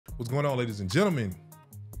What's going on, ladies and gentlemen?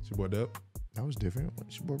 It's your boy Dub. That was different.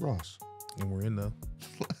 It's your boy Ross. And we're in the...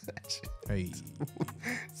 Hey.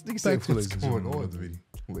 This nigga said, what's going on? The video.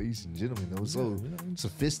 Ladies and gentlemen, that was so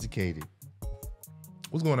sophisticated.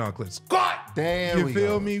 What's going on, Clint Scott? There you we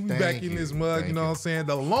feel go. me? We back in this mug, you know what I'm saying?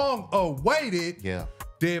 The long-awaited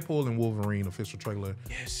Deadpool and Wolverine official trailer.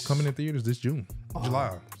 Yes. Coming in theaters this June.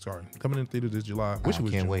 July. Sorry. Coming in theaters this July. Wish it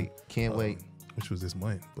was can't June. wait. Can't wait. Which was this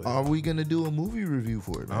month. But are we going to do a movie review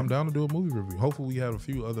for it, man? I'm down to do a movie review. Hopefully we have a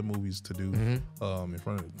few other movies to do in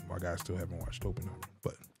front of my guys. Still haven't watched Oppenheimer,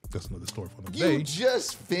 but that's another story for another day. You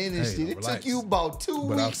just finished it. It took you about 2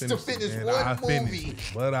 weeks to finish one movie.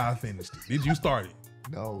 But I finished it. Did you start it?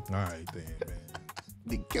 No. All right, then, man.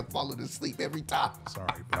 They kept falling asleep every time.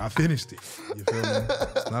 Sorry, but I finished it. You feel me?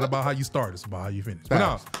 It's not about how you start, it's about how you finish. But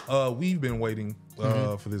now, we've been waiting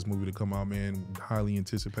for this movie to come out, man. Highly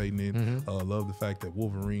anticipating it. Love the fact that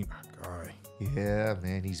Wolverine, yeah,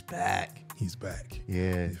 man, he's back. He's back.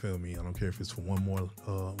 Yeah. You feel me? I don't care if it's for one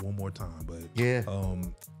more time, but yeah,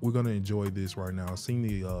 we're gonna enjoy this right now. I've seen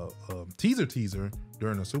the teaser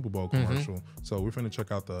during the Super Bowl commercial, so we're finna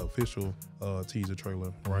check out the official teaser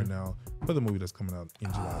trailer right now for the movie that's coming out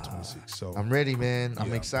in July 26th. So I'm ready, man.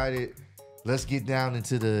 I'm excited. Let's get down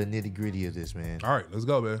into the nitty gritty of this, man. All right, let's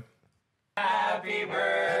go, man. Happy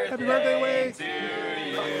birthday, Happy birthday, Wade. to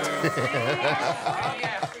you.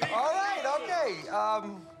 All right,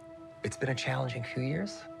 okay. It's been a challenging few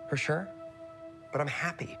years, for sure, but I'm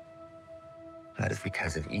happy. That is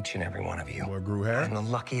because of each and every one of you. Boy grew hair. I'm the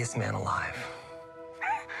luckiest man alive.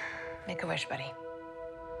 Make a wish, buddy.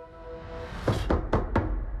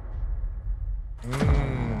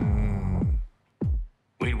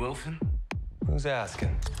 Wade Wilson? Who's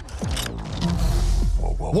asking?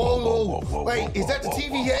 Whoa. Wait, is that the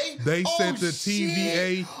TVA? They sent the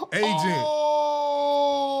TVA agent.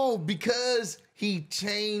 Oh, because he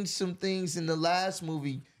changed some things in the last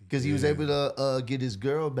movie because he was able to get his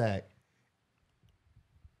girl back.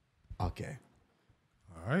 Okay.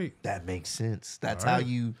 All right. That makes sense. That's how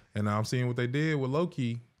you... And now I'm seeing what they did with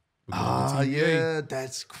Loki. Yeah,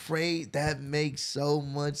 that's great. That makes so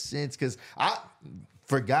much sense because I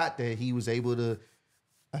forgot that he was able to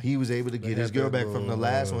get his girl back from the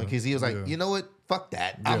last one because he was like, you know what? Fuck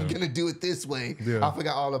that. I'm gonna do it this way. I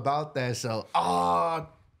forgot all about that. So I'm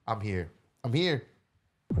here.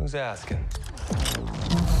 Who's asking?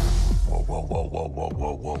 Whoa.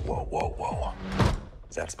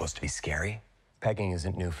 Is that supposed to be scary? Pegging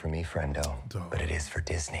isn't new for me, friendo, but it is for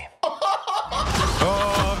Disney.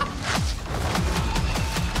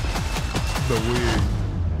 The wig.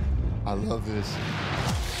 I love this.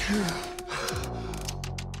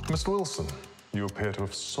 Mr. Wilson, you appear to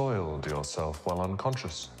have soiled yourself while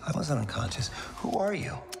unconscious. I wasn't unconscious. Who are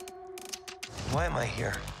you? Why am I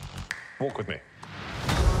here? Walk with me.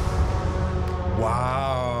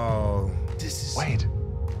 Wow. This is... Wait.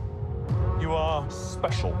 You are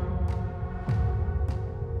special.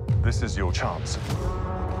 This is your chance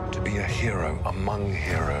to be a hero among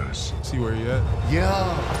heroes. See where he at?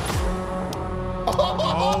 Yeah.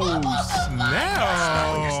 Oh,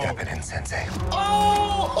 snap. You're stepping in, Sensei.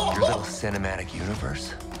 Oh! Your little cinematic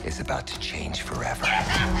universe is about to change forever.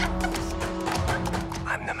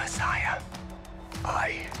 I'm the Messiah.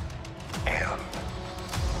 I am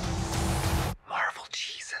Marvel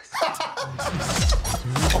Jesus. Oh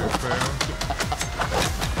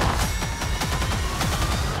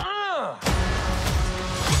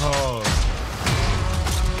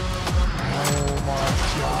my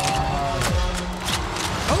God.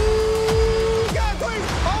 Oh, God, please.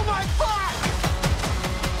 Oh, my fuck.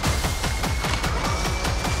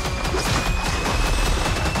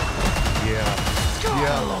 Yeah.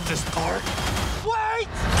 I love this part. Wait!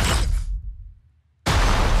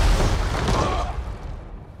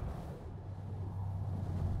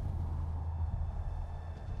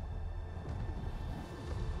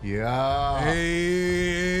 Yeah.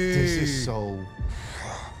 Hey. This is so...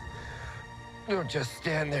 Don't just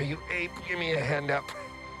stand there, you ape. Give me a hand up.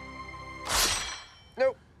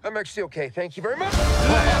 Nope, I'm actually okay. Thank you very much.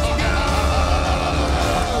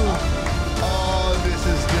 Oh, this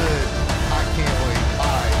is good. I can't wait.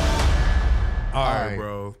 All right,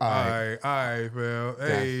 bro. All right, fam.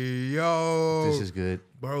 Hey, yo. This is good.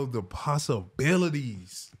 Bro, the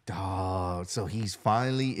possibilities. Dog. So he's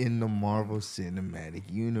finally in the Marvel Cinematic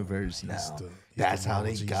Universe now. That's how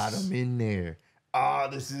they got him in there. Oh,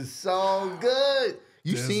 this is so good.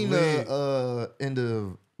 You've seen the end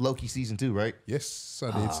of Loki season 2, right? Yes,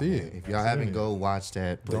 I did see it. If y'all haven't, go watch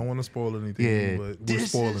that. Don't want to spoil anything, but we're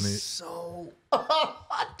spoiling it. So,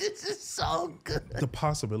 this is so good. The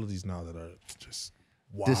possibilities now that are just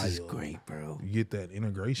wild. This is great, bro. You get that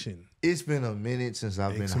integration. It's been a minute since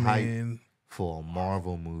I've been hyped for a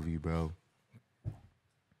Marvel movie, bro.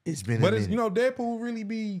 It's been but a it's, minute. you know, Deadpool really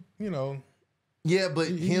be, you know. Yeah, but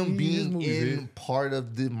him being in hit. part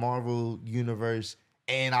of the Marvel universe,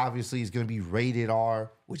 and obviously it's going to be rated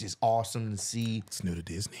R, which is awesome to see. It's new to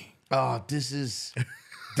Disney. Oh, this is,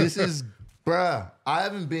 bruh. I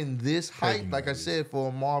haven't been this hyped, like I said, for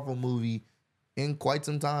a Marvel movie in quite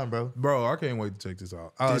some time, bro. Bro, I can't wait to check this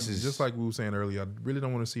out. This is just like we were saying earlier. I really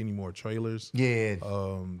don't want to see any more trailers. Yeah.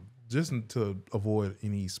 Just to avoid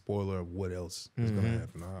any spoiler of what else is gonna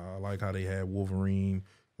happen. I like how they had Wolverine,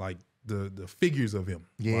 like the figures of him.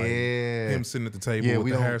 Yeah. Like him sitting at the table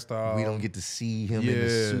with the hairstyle. We don't get to see him in the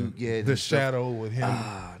suit. Yeah. The shadow with him.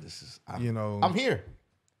 I'm here.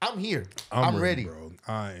 I'm ready. Bro.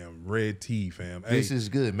 I am ready, fam. This is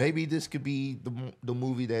good. Maybe this could be the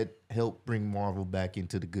movie that helped bring Marvel back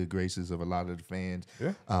into the good graces of a lot of the fans.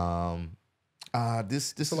 Yeah.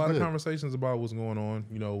 This a lot of conversations about what's going on,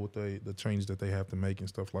 you know, with the changes that they have to make and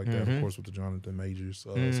stuff like that. Of course, with the Jonathan Majors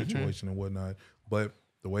situation and whatnot. But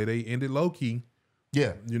the way they ended Loki,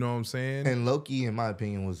 yeah, you know what I'm saying. And Loki, in my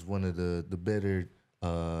opinion, was one of the better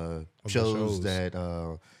shows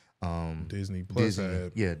that Disney Plus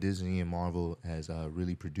had. Yeah, Disney and Marvel has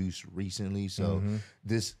really produced recently. So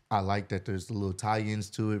this, I like that there's a little tie-ins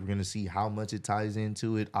to it. We're gonna see how much it ties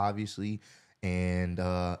into it, obviously. And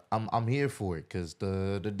I'm here for it because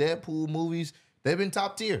the Deadpool movies, they've been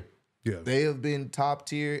top tier. Yeah, they have been top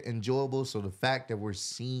tier, enjoyable. So the fact that we're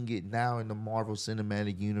seeing it now in the Marvel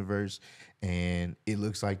Cinematic Universe, and it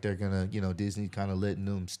looks like they're gonna, you know, Disney kind of letting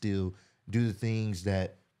them still do the things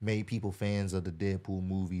that made people fans of the Deadpool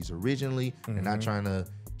movies originally, and not trying to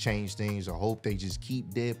change things. I hope they just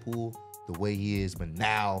keep Deadpool the way he is, but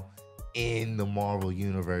now in the Marvel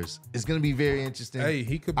universe, it's gonna be very interesting. Hey,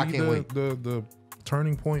 he could be the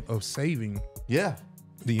turning point of saving the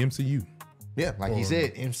MCU. Yeah, like he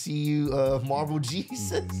said, MCU Marvel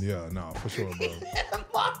Jesus. Yeah, no, for sure, bro.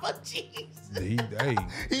 Marvel Jesus. He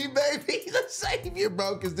may be the savior,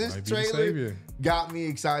 bro, because this trailer got me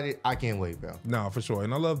excited. I can't wait, bro. No, for sure.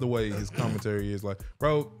 And I love the way his commentary is like,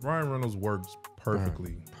 bro, Ryan Reynolds works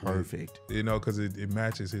perfectly. Perfect. You know, because it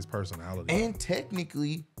matches his personality. And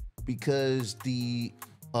technically, because the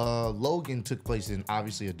Logan took place in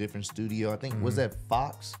obviously a different studio. I think, was that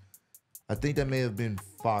Fox? I think that may have been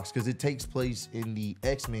Fox because it takes place in the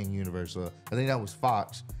X-Men universe. So I think that was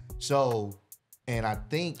Fox. So, and I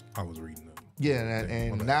think I was reading them. Yeah,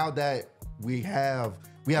 and now that we have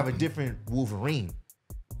a different Wolverine,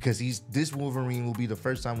 because this Wolverine will be the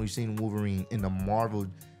first time we've seen Wolverine in the Marvel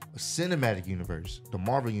Cinematic Universe, the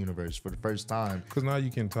Marvel Universe, for the first time. Because now you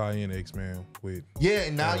can tie in X-Men with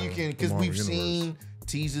and now you can, because we've seen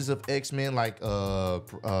teasers of X-Men like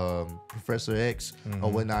Professor X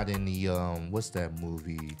or whatnot in the what's that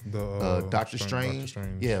movie? The Doctor Strange.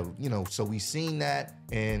 Yeah, you know, so we've seen that,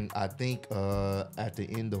 and I think at the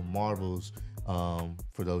end of Marvel's,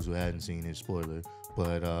 for those who hadn't seen it, spoiler,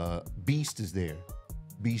 but Beast is there.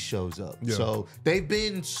 Beast shows up. Yeah. So they've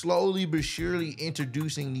been slowly but surely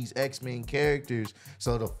introducing these X-Men characters.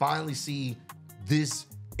 So to finally see this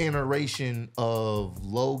iteration of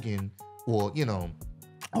Logan, or, you know,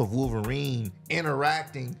 of Wolverine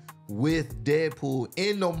interacting with Deadpool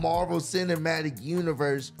in the Marvel Cinematic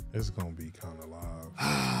Universe, it's gonna be kind of live.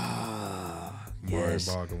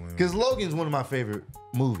 Yes, because Logan's one of my favorite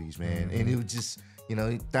movies, man, and it was just, you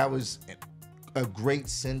know, that was a great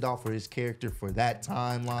send off for his character for that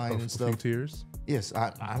timeline and stuff. A few tears. Yes,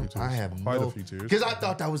 I have quite a few tears, because I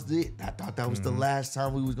thought that was it. I thought that was the last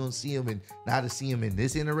time we was gonna see him, and now to see him in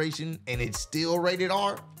this iteration and it's still rated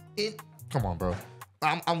R. Come on, bro.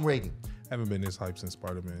 I'm ready. Haven't been this hype since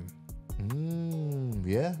Spider-Man.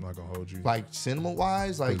 Yeah, I'm not gonna hold you. Like cinema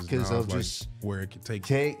wise, like because of like just where it could take.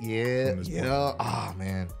 Ah,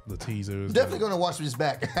 man, the teasers. Definitely gonna watch this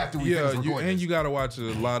back after we finish recording. You gotta watch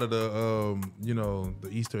a lot of the you know, the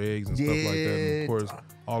Easter eggs and stuff like that. And of course,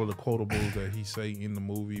 all of the quotables that he say in the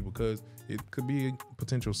movie, because it could be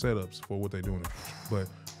potential setups for what they're doing. But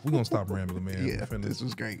we're gonna stop rambling, man. Yeah, this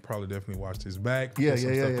was great. Probably definitely watch this back. Yeah.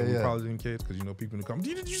 We probably didn't catch because, you know, people in the comments,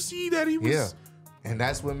 did you see that he was? Yeah, and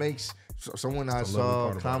that's what makes. Someone I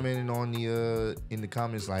saw commenting on the in the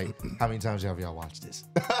comments like, how many times have y'all watched this?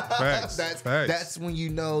 Facts. That's when you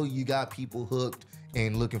know you got people hooked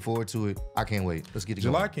and looking forward to it. I can't wait. Let's get it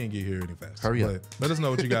going. July can't get here any faster. Hurry up. Let us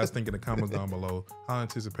know what you guys think in the comments down below. How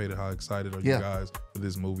anticipated, how excited are you guys for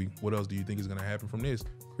this movie? What else do you think is going to happen from this?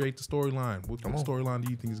 Create the storyline. What storyline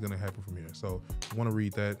do you think is going to happen from here? So if you want to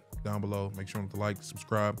read that down below, make sure to like,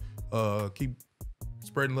 subscribe, keep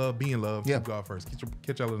Spreading love, being love. Yeah. Keep God first.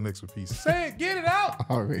 Catch y'all in the next one. Peace. Say it. Get it out.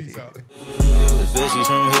 Already. Peace out. Bitches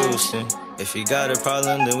from Houston. If you got a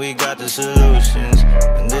problem, then we got the solutions.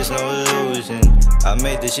 And there's no illusion. I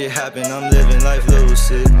made this shit happen, I'm living life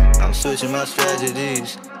lucid. I'm switching my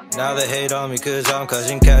strategies. Now they hate on me cause I'm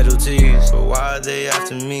causing casualties. But why are they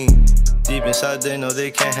after me? Deep inside they know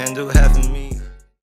they can't handle half of me.